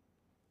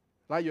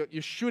 like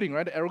you're shooting,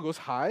 right? The arrow goes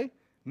high.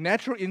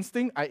 Natural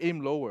instinct, I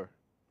aim lower,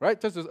 right?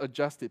 Just to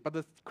adjust it. But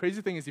the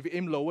crazy thing is if you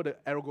aim lower, the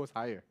arrow goes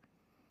higher.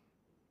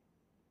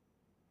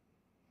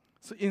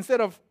 So instead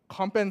of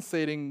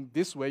compensating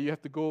this way, you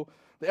have to go,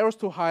 the arrow's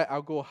too high,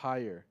 I'll go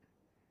higher.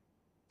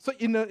 So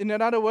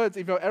in other words,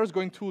 if your arrow's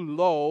going too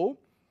low,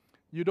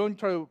 you don't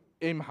try to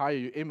aim higher,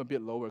 you aim a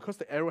bit lower because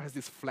the arrow has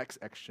this flex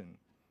action.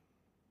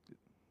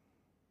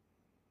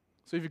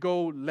 So if you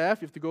go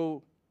left, it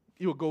will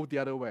go the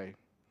other way.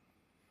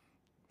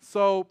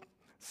 So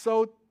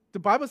the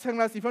Bible is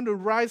telling us if you want to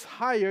rise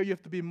higher, you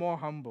have to be more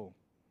humble.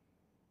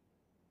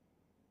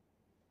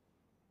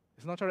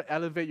 It's not trying to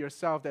elevate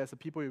yourself that as a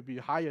people you'll be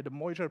higher. The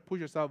more you try to push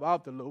yourself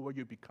up, the lower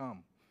you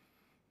become.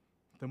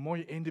 The more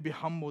you aim to be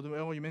humble, the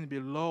more you meant to be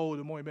low,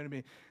 the more you meant to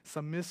be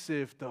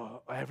submissive,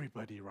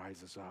 everybody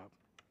rises up.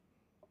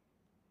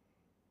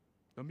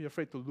 Don't be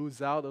afraid to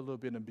lose out a little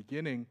bit in the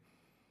beginning.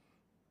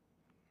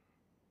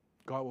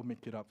 God will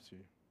make it up to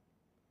you.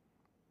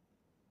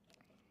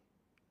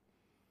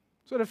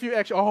 So the few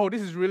actions,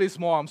 this is really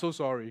small, I'm so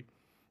sorry.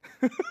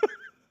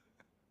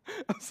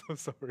 I'm so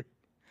sorry.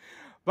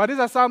 But these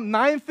are some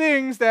 9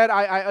 things that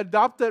I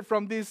adopted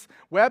from this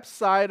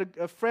website.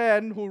 A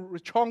friend who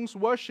Chong's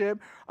Worship,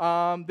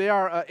 they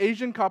are an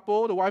Asian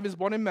couple. The wife is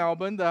born in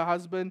Melbourne. The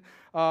husband,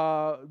 they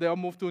all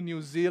moved to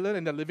New Zealand,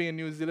 and they're living in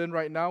New Zealand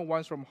right now.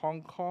 One's from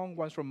Hong Kong,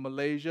 one's from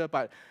Malaysia,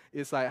 but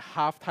it's like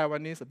half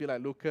Taiwanese, a bit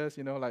like Lucas,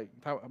 like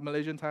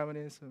Malaysian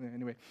Taiwanese.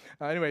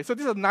 Anyway, so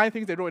these are 9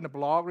 things they wrote in a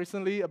blog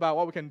recently about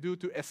what we can do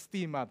to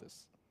esteem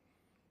others.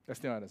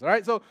 Esteem others, all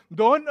right? So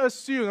don't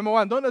assume, number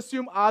 1, don't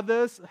assume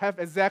others have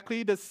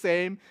exactly the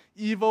same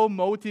evil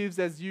motives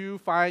as you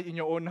find in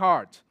your own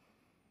heart.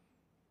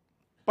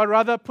 But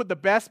rather put the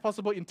best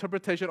possible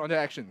interpretation on their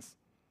actions.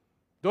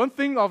 Don't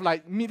think of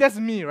like me, that's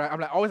me, right?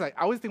 I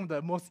always think of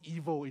the most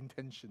evil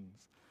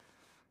intentions.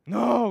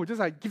 No, just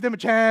like give them a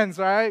chance,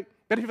 right?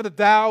 Benefit of the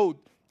doubt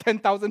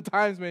 10,000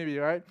 times maybe,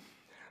 right?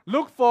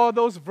 Look for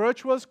those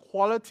virtuous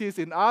qualities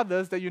in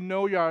others that you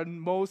know you are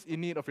most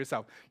in need of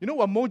yourself. You know,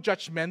 we're more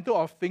judgmental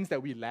of things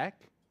that we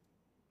lack.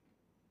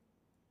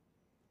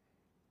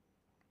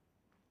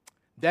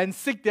 Then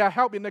seek their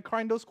help in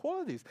acquiring those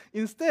qualities.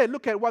 Instead,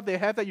 look at what they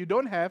have that you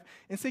don't have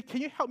and say, can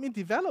you help me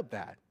develop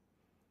that?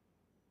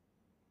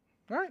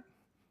 Right?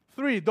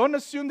 3, don't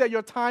assume that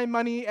your time,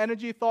 money,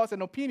 energy, thoughts,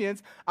 and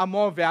opinions are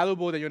more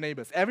valuable than your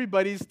neighbors.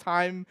 Everybody's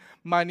time,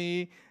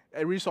 money,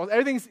 resource,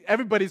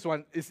 everybody's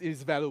one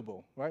is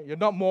valuable, right? You're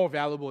not more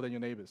valuable than your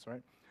neighbors,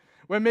 right?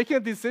 When making a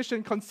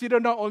decision, consider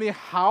not only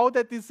how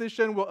that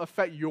decision will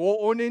affect your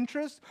own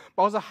interests,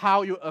 but also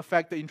how you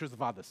affect the interests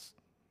of others.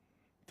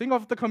 Think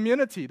of the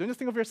community. Don't just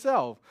think of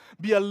yourself.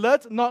 Be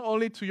alert not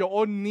only to your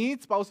own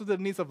needs, but also to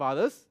the needs of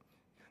others.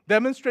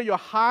 Demonstrate your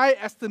high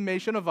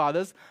estimation of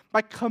others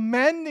by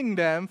commending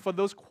them for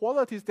those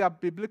qualities that are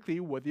biblically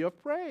worthy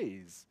of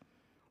praise.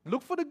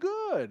 Look for the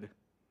good.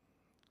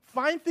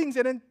 Find things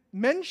and then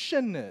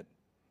mention it.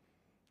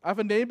 I have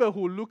a neighbor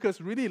who Lucas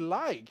really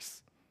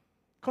likes.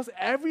 Because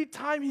every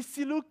time he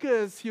sees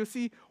Lucas, he'll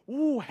see,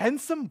 ooh,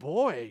 handsome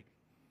boy.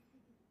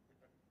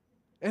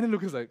 And then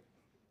Lucas is like,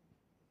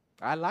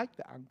 I like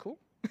the uncle.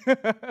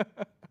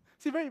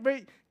 See, very,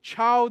 very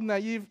child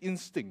naive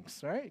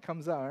instincts, right? It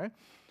comes out, right?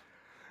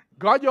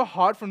 Guard your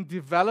heart from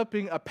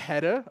developing a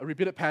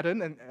repeated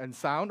pattern and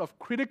sound of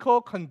critical,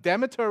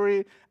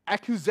 condemnatory,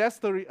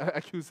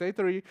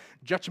 accusatory,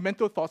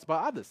 judgmental thoughts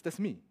about others. That's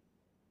me.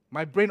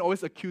 My brain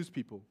always accuses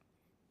people.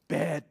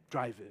 Bad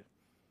driver.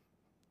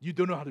 You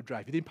don't know how to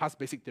drive. You didn't pass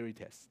basic theory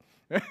tests.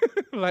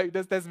 Like,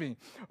 that's me.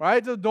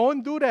 Right? So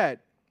don't do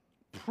that.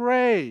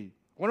 Pray.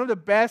 One of the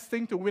best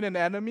things to win an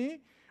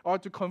enemy or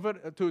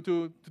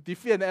to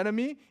defeat an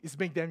enemy is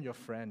make them your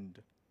friend.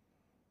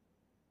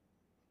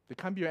 They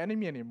can't be your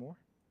enemy anymore.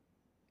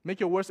 Make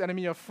your worst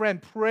enemy your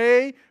friend.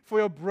 Pray for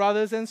your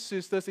brothers and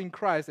sisters in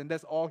Christ, and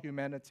that's all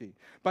humanity.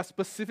 But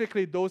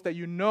specifically those that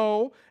you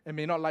know and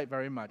may not like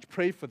very much.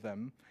 Pray for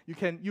them.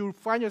 You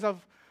find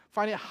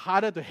it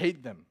harder to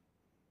hate them.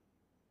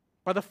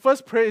 But the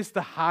first prayer is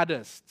the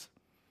hardest.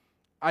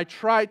 I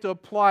tried to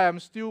apply. I'm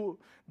still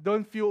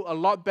don't feel a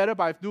lot better,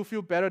 but I do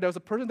feel better. There was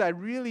a person that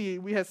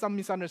we had some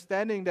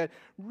misunderstanding that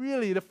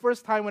really the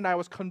first time when I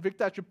was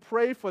convicted, I should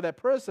pray for that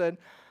person.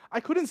 I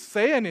couldn't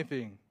say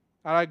anything.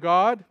 I'm like,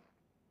 God,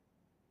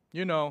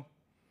 you know,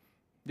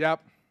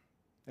 yep,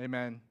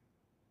 amen.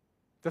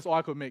 That's all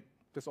I could make.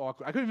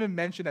 I couldn't even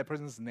mention that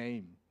person's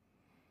name.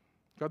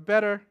 Got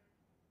better.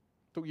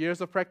 Took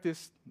years of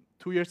practice,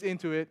 2 years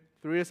into it,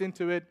 3 years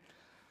into it.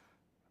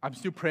 I'm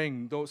still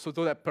praying, though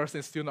that person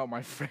is still not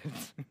my friend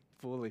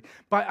fully.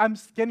 But I'm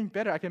getting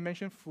better. I can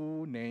mention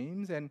full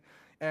names, and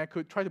I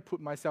could try to put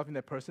myself in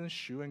that person's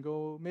shoe and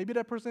go, maybe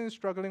that person is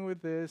struggling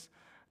with this.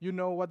 You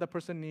know what the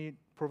person needs,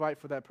 provide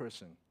for that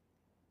person.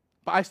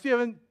 But I still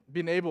haven't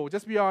been able,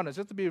 just be honest,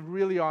 just to be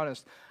really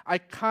honest, I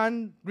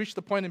can't reach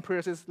the point in prayer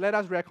that says, let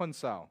us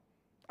reconcile.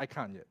 I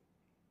can't yet.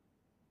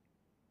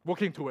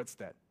 Working towards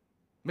that.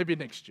 Maybe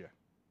next year.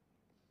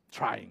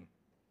 Trying.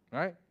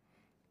 Right?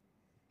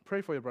 Pray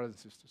for your brothers and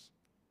sisters.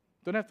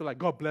 Don't have to like,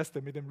 God bless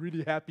them, make them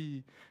really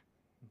happy.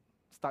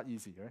 Start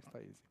easy, right?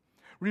 Start easy.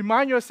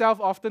 Remind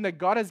yourself often that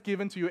God has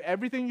given to you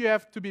everything you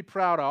have to be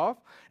proud of,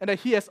 and that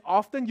He has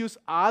often used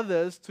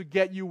others to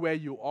get you where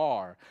you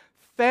are.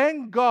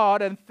 Thank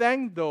God and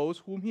thank those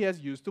whom He has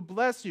used to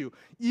bless you,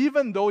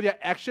 even though their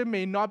action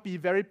may not be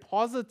very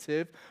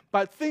positive,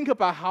 but think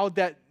about how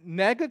that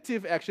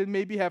negative action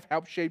maybe have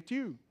helped shape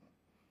you.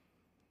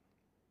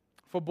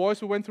 For boys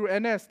who went through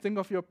NS, think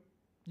of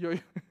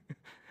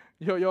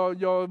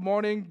your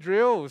morning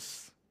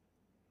drills.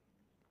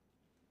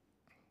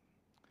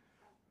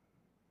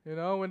 You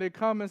know, when they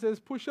come and says,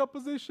 push-up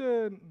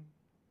position,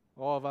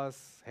 all of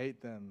us hate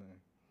them.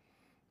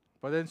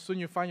 But then soon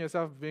you find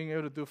yourself being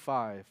able to do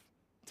 5,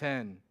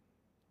 10,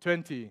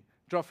 20,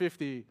 drop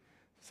 50.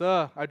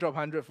 Sir, I dropped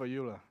 100 for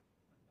you.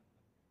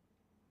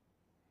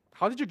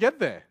 How did you get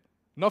there?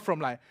 Not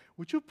from like,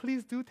 would you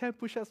please do 10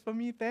 push-ups for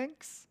me,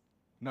 thanks?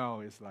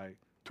 No, it's like,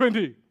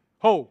 20,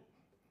 hold.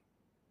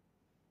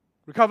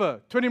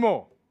 Recover, 20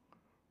 more.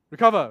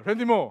 Recover,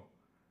 20 more.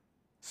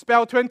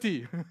 Spell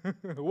 20.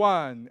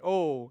 1,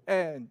 O,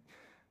 N.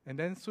 And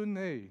then soon,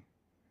 hey,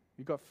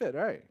 you got fit,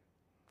 right?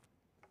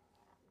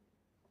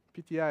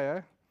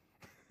 PTI,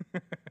 eh?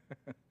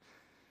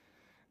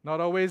 Not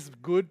always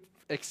good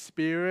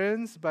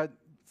experience, but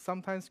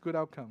sometimes good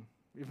outcome,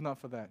 if not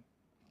for that.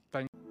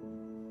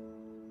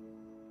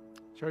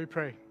 Shall we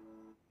pray?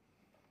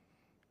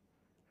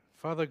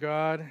 Father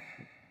God,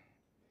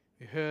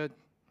 you heard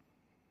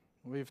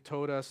what you've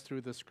told us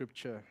through the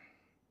scripture.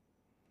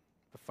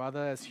 But Father,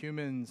 as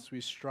humans,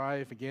 we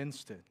strive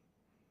against it.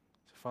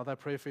 So Father, I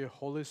pray for your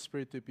Holy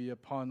Spirit to be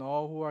upon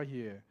all who are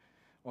here,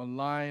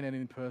 online and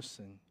in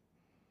person.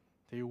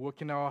 That you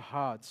work in our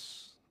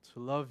hearts to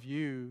love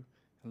you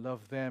and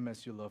love them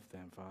as you love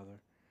them, Father.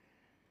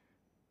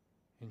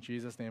 In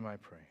Jesus' name I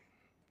pray.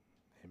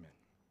 Amen.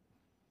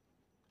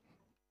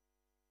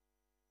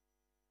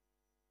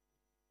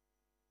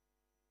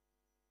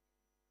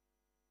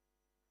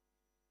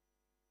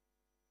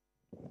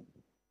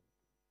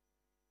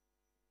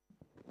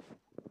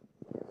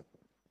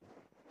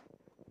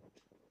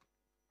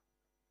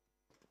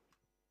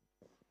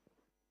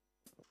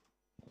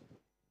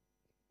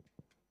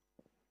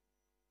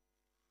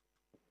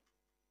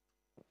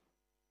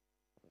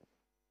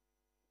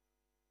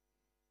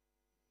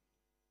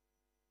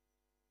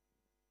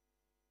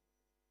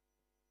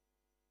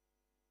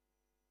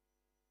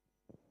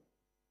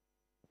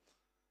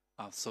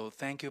 So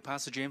thank you,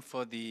 Pastor James,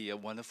 for the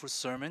wonderful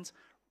sermon.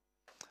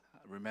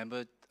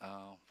 Remember,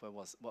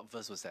 what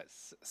verse was that?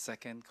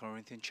 2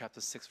 Corinthians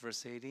chapter 6,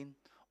 verse 18.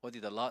 What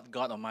did the Lord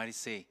God Almighty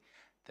say?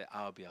 That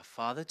I will be a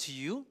father to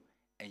you,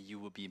 and you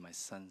will be my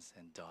sons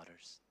and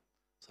daughters.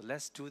 So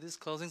let's do this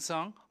closing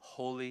song,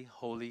 Holy,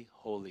 Holy,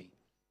 Holy.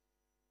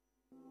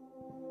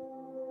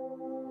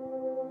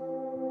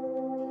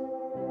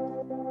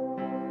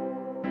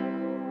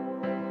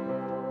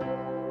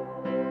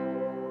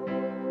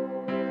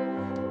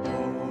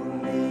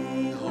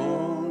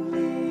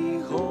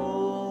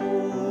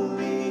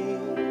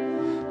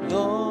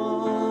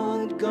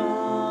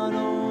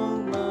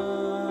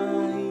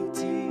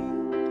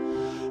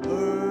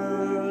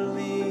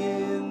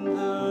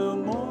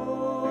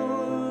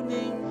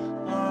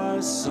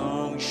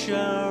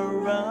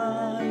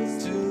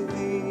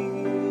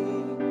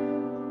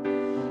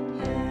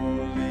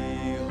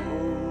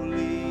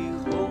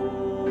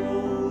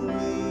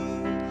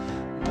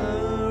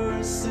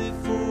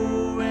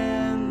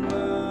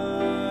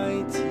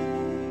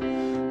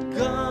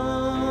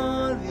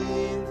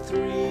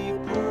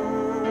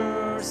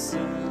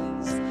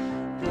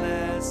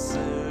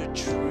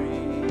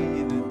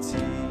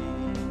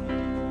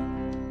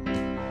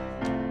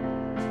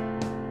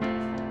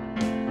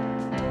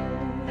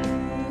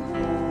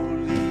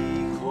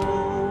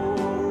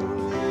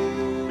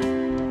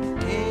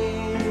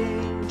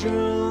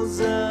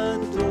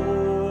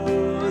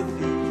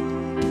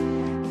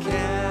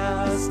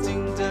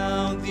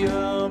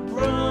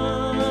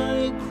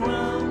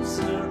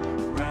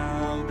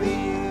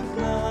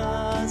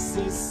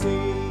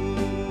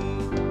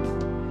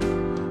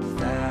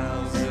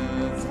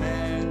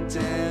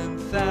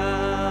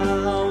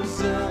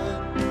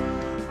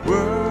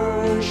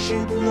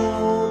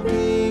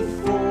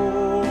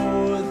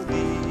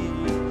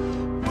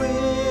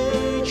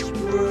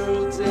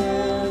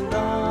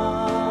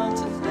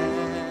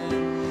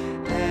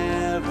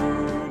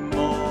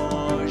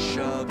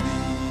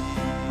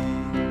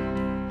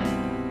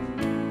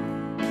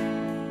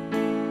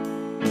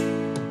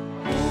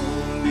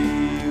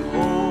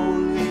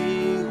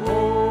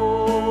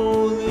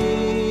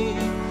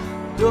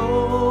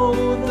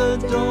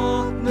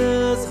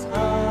 Darkness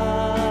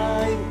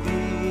hide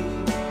thee,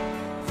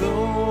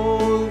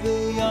 though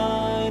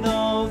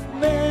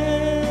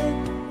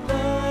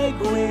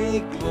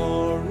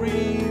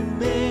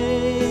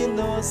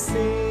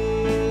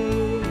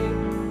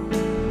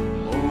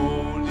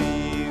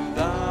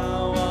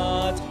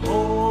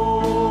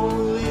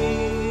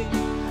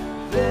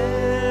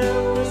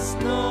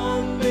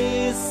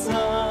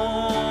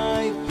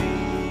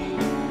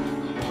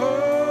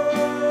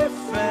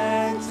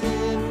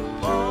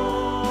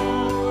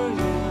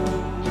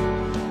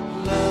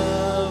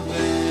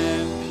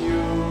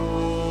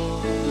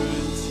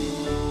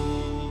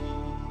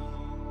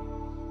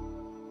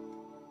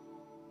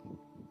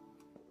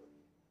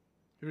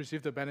We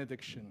receive the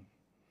benediction.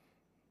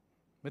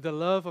 May the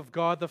love of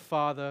God the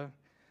Father,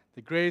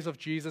 the grace of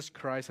Jesus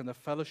Christ, and the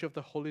fellowship of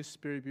the Holy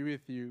Spirit be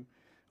with you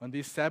on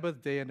this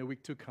Sabbath day and the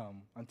week to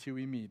come until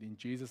we meet. In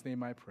Jesus'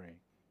 name I pray.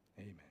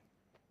 Amen.